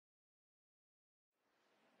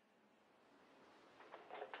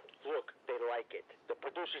like it. The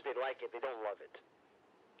producers, they like it. They don't love it.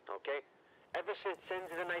 Okay? Ever since Sins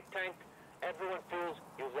of the Night tanked, everyone feels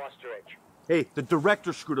you've lost your edge. Hey, the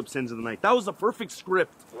director screwed up Sins of the Night. That was a perfect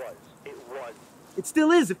script. It was. It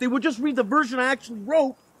still is. If they would just read the version I actually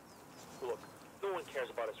wrote. Look, no one cares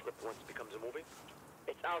about a script once it becomes a movie.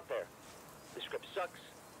 It's out there. The script sucks.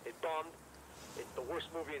 It bombed. It's the worst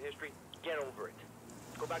movie in history. Get over it.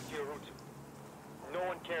 Go back to your roots. No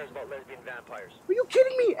one cares about lesbian vampires. Are you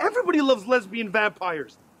kidding me? Everybody loves lesbian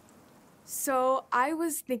vampires. So I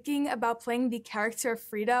was thinking about playing the character of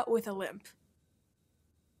Frida with a limp.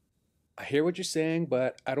 I hear what you're saying,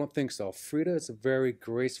 but I don't think so. Frida is a very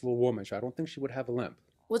graceful woman, so I don't think she would have a limp.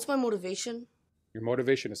 What's my motivation? Your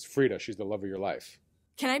motivation is Frida. She's the love of your life.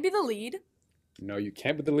 Can I be the lead? No, you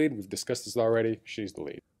can't be the lead. We've discussed this already. She's the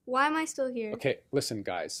lead. Why am I still here? Okay, listen,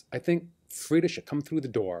 guys. I think Frida should come through the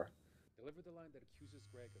door, deliver the line that accuses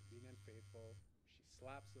Greg of being unfaithful. She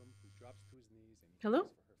slaps him, he drops to his knees, and he Hello?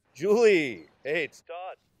 Julie! Hey, it's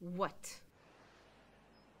Todd. What?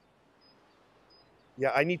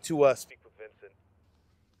 Yeah, I need to speak with Vincent.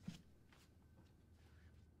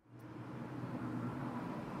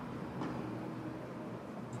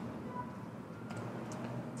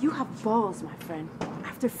 You have balls, my friend.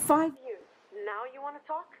 After 5 years, now you want to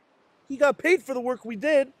talk? He got paid for the work we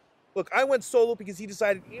did. Look, I went solo because he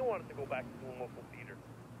decided he wanted to go back to doing local theater.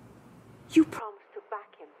 You promised to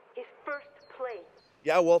back him. His first play.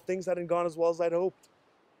 Yeah, well, things hadn't gone as well as I'd hoped.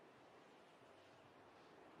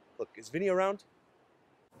 Look, is Vinny around?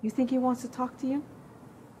 You think he wants to talk to you?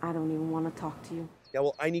 I don't even want to talk to you. Yeah,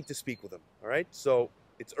 well, I need to speak with him, all right? So,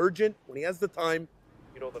 it's urgent. When he has the time,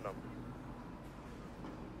 you know the number.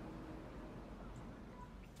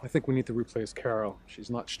 I think we need to replace Carol. She's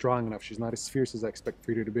not strong enough. She's not as fierce as I expect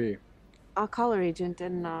Frida to be. I'll call her agent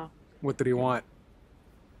and, What did he want?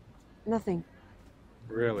 nothing.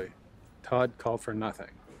 Really? Todd called for nothing.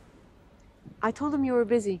 I told him you were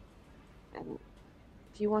busy. And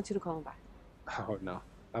he wants you to call him back. Oh, no.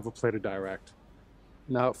 I have a play to direct.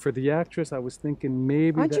 Now, for the actress, I was thinking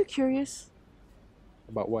maybe Aren't you curious?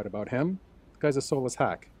 About what? About him? The guy's a soulless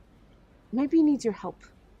hack. Maybe he needs your help.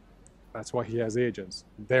 That's why he has agents.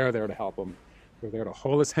 They're there to help him. They're there to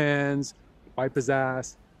hold his hands, wipe his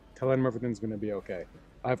ass, tell him everything's going to be okay.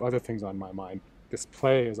 I have other things on my mind. This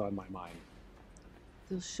play is on my mind.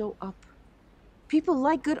 They'll show up. People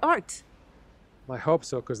like good art. I hope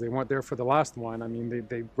so, because they weren't there for the last one. I mean,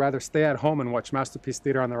 they'd rather stay at home and watch Masterpiece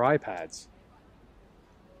Theater on their iPads.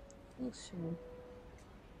 Oh, sure.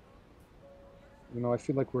 You know, I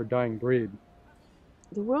feel like we're a dying breed.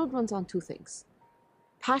 The world runs on two things.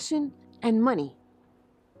 Passion and money.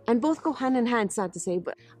 And both go hand in hand, sad to say,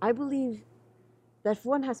 but I believe that if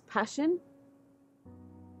one has passion,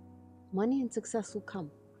 money and success will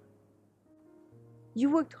come. You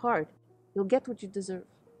worked hard. You'll get what you deserve.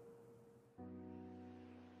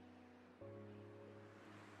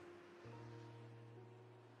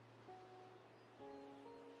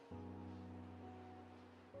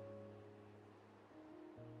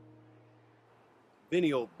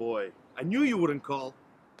 Vinny, old boy, I knew you wouldn't call.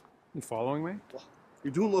 You following me? Well,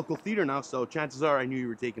 you're doing local theater now, so chances are I knew you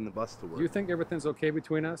were taking the bus to work. Do you think everything's okay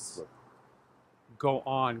between us? Look. Go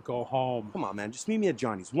on, go home. Come on, man, just meet me at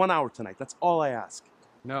Johnny's. 1 hour tonight, that's all I ask.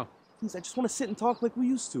 No, Please, I just want to sit and talk like we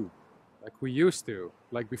used to. like we used to.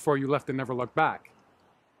 Like before you left and never looked back.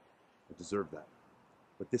 I deserve that.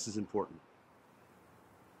 But this is important.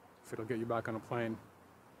 If it'll get you back on a plane.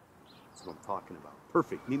 That's what I'm talking about.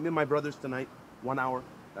 Perfect. Meet me at my brother's tonight. 1 hour.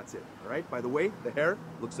 That's it. All right? By the way, the hair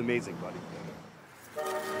looks amazing, buddy.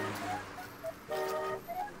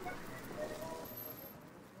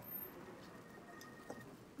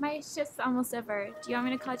 My shift's almost over. Do you want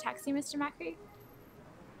me to call a taxi, Mr. Macri?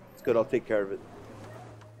 It's good. I'll take care of it.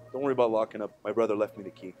 Don't worry about locking up. My brother left me the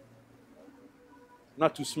key.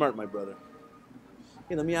 Not too smart, my brother.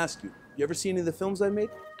 Hey, let me ask you. You ever see any of the films I made?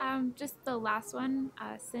 Just the last one,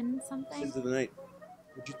 Sin something. Sins of the Night.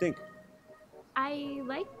 What'd you think? I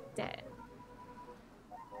liked it.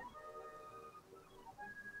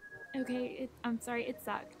 Okay, I'm sorry, it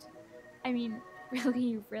sucked. I mean,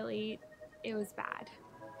 really, it was bad.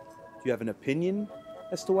 Do you have an opinion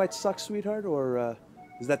as to why it sucks, sweetheart? Or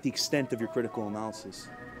is that the extent of your critical analysis?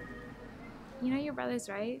 You know your brother's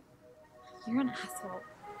right. You're an asshole.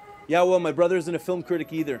 Yeah, well, my brother isn't a film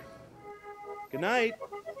critic either. Good night.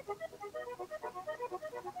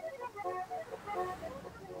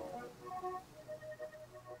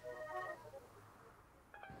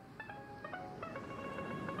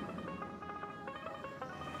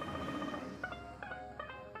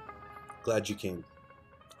 Glad you came.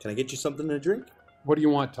 Can I get you something to drink? What do you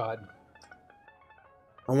want, Todd?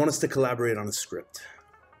 I want us to collaborate on a script.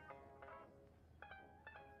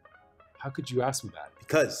 How could you ask me that?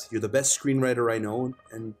 Because you're the best screenwriter I know,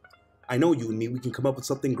 and I know you and me, we can come up with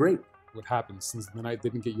something great. What happened since the night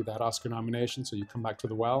didn't get you that Oscar nomination, so you come back to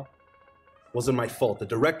the well? Wasn't my fault. The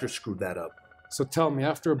director screwed that up. So tell me,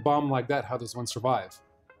 after a bomb like that, how does one survive?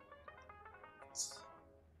 It's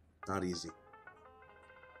not easy.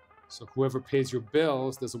 So whoever pays your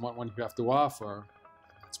bills doesn't want one you have to offer, and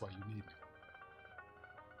that's why you need me.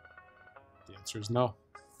 The answer is no.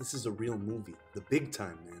 This is a real movie. The big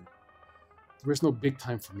time, man. There is no big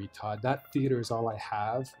time for me, Todd. That theater is all I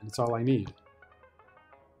have, and it's all I need.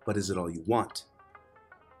 But is it all you want?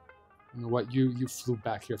 You know what? You flew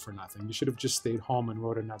back here for nothing. You should have just stayed home and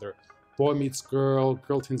wrote another boy meets girl,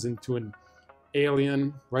 girl turns into an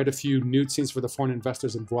alien, write a few nude scenes for the foreign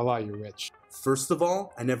investors, and voila, you're rich. First of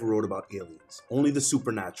all, I never wrote about aliens. Only the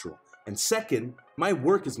supernatural. And second, my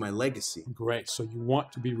work is my legacy. Great, so you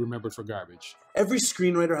want to be remembered for garbage. Every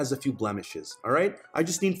screenwriter has a few blemishes, all right? I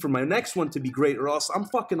just need for my next one to be great, or else I'm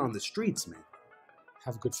fucking on the streets, man.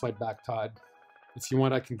 Have a good flight back, Todd. If you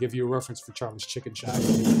want, I can give you a reference for Charlie's Chicken Shack.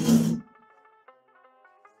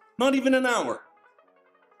 Not even an hour.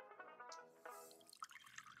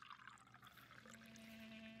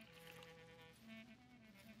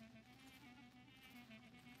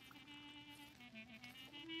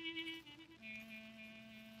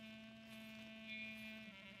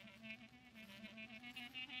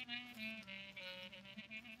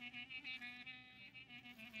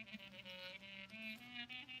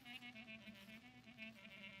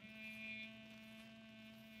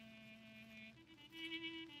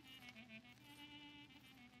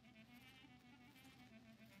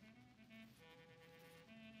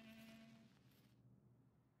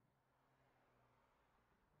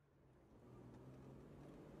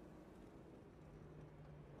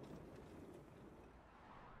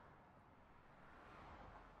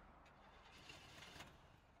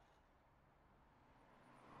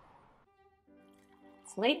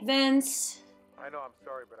 It's late, Vince. I know, I'm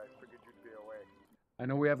sorry, but I figured you'd be away. I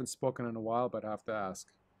know we haven't spoken in a while, but I have to ask.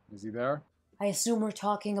 Is he there? I assume we're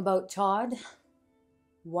talking about Todd.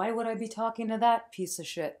 Why would I be talking to that piece of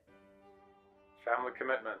shit? Family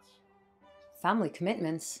commitments. Family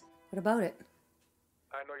commitments? What about it?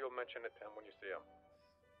 I know you'll mention it to him when you see him.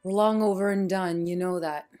 We're long over and done, you know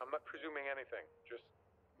that. I'm not presuming anything. Just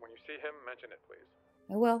when you see him, mention it,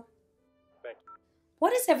 please. I will. Thank you. Why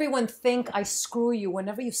does everyone think I screw you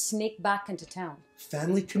whenever you sneak back into town?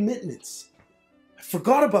 Family commitments. I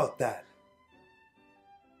forgot about that.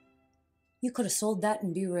 You could have sold that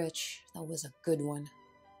and be rich. That was a good one.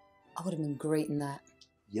 I would have been great in that.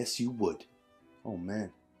 Yes, you would. Oh,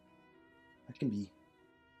 man. That can be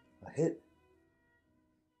a hit.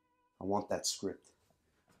 I want that script.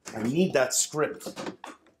 I need that script.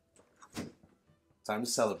 Time to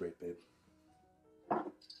celebrate, babe.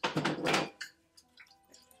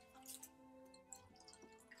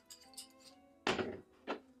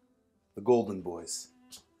 The Golden Boys.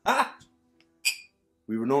 Ah!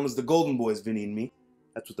 We were known as the Golden Boys, Vinny and me.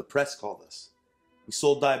 That's what the press called us. We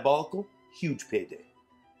sold Diabolical, huge payday.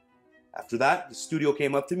 After that, the studio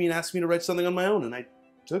came up to me and asked me to write something on my own, and I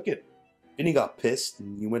took it. Vinny got pissed,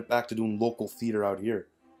 and he went back to doing local theater out here.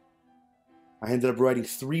 I ended up writing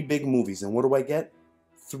 3 big movies, and what do I get?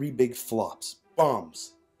 3 big flops.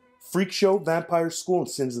 Bombs. Freak Show, Vampire School, and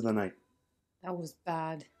Sins of the Night. That was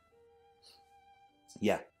bad.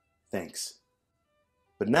 Yeah, thanks.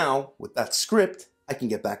 But now, with that script, I can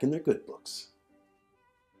get back in their good books.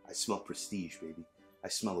 I smell prestige, baby. I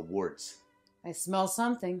smell awards. I smell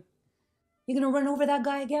something. You gonna run over that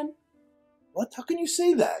guy again? What? How can you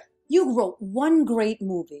say that? You wrote one great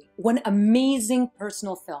movie, one amazing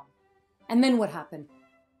personal film. And then what happened?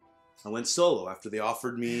 I went solo after they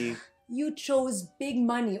offered me... You chose big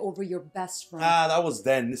money over your best friend. Ah, that was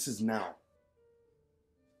then. This is now.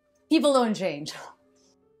 People don't change.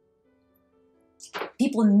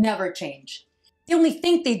 People never change. They only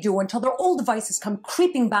think they do until their old vices come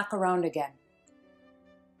creeping back around again.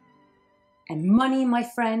 And money, my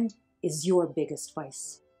friend, is your biggest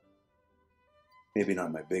vice. Maybe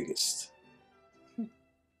not my biggest.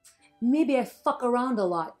 Maybe I fuck around a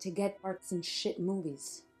lot to get parts in shit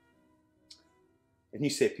movies. And you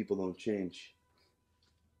say people don't change.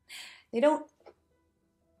 They don't.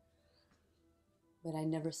 But I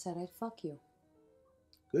never said I'd fuck you.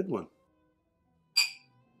 Good one.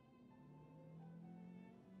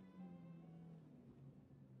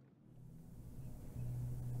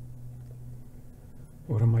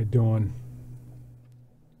 What am I doing?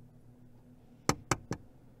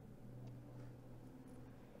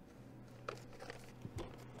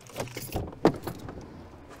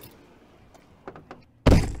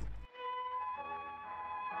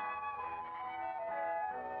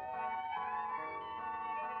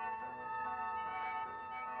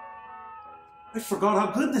 I forgot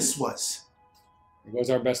how good this was. It was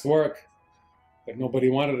our best work, but nobody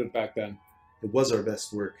wanted it back then. It was our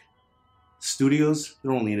best work. Studios,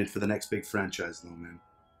 they're only in it for the next big franchise, though, man.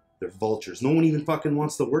 They're vultures. No one even fucking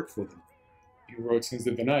wants to work for them. You wrote Sins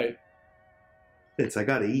of the Night. Fitz, I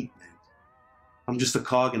gotta eat, man. I'm just a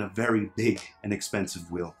cog in a very big and expensive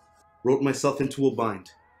wheel. Wrote myself into a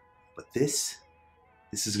bind. But this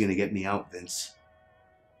is gonna get me out, Vince.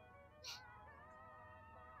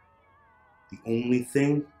 The only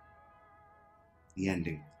thing, the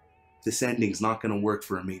ending. This ending's not gonna work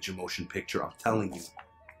for a major motion picture, I'm telling you.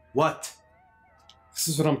 What? This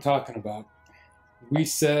is what I'm talking about. We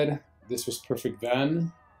said this was perfect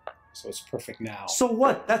then, so it's perfect now. So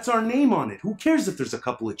what? That's our name on it. Who cares if there's a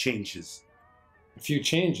couple of changes? A few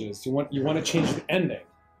changes. You want to change the ending.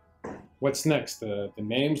 What's next? The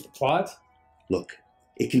names, the plot? Look,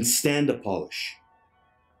 it can stand a polish.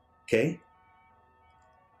 Okay?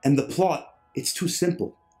 And the plot, it's too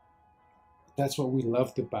simple. That's what we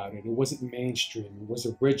loved about it. It wasn't mainstream. It was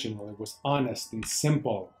original. It was honest and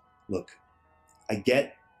simple. Look, I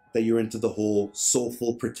get that you're into the whole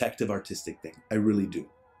soulful, protective, artistic thing. I really do.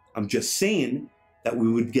 I'm just saying that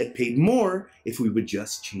we would get paid more if we would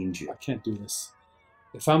just change it. I can't do this.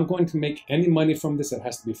 If I'm going to make any money from this, it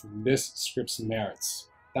has to be from this script's merits.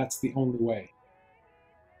 That's the only way.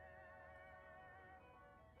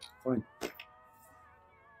 Fine.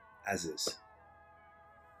 As is.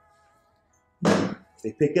 If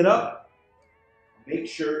they pick it up, make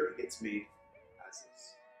sure it gets made as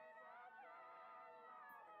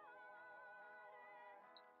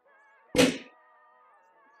is.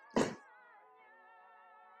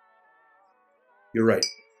 You're right.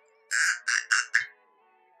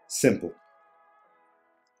 Simple.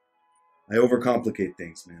 I overcomplicate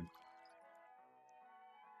things, man.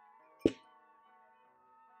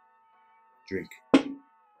 Drink.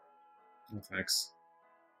 No thanks.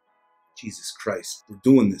 Jesus Christ, we're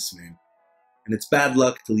doing this, man. And it's bad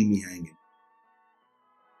luck to leave me hanging.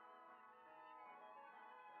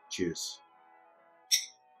 Cheers.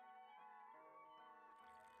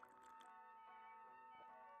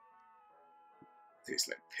 Tastes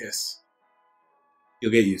like piss.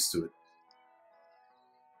 You'll get used to it.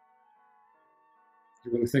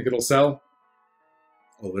 You really think it'll sell?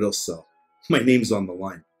 Oh, it'll sell. My name's on the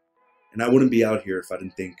line. And I wouldn't be out here if I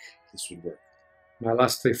didn't think this would work. My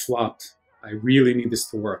last play flopped. I really need this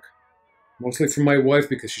to work. Mostly for my wife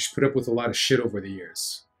because she's put up with a lot of shit over the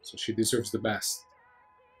years. So she deserves the best.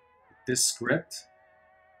 But this script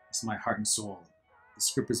is my heart and soul. The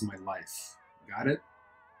script is my life. Got it?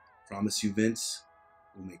 Promise you, Vince,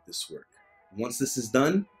 we'll make this work. And once this is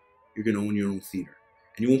done, you're going to own your own theater.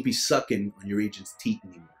 And you won't be sucking on your agent's teeth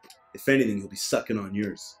anymore. If anything, you'll be sucking on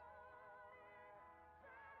yours.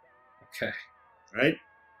 Okay. Right?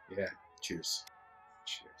 Yeah. Cheers.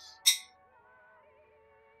 Cheers.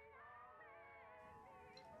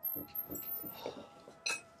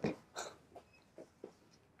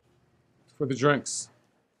 For the drinks.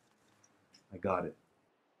 I got it.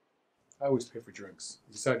 I always pay for drinks.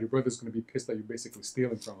 Besides, your brother's going to be pissed that you're basically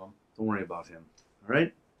stealing from him. Don't worry about him. All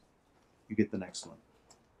right? You get the next one.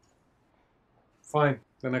 Fine.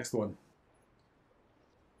 The next one.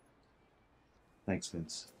 Thanks,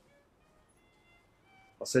 Vince.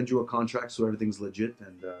 I'll send you a contract so everything's legit,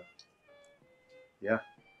 and yeah,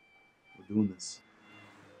 we're doing this.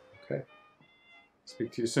 Okay.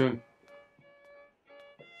 Speak to you soon.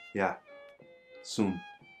 Yeah, soon.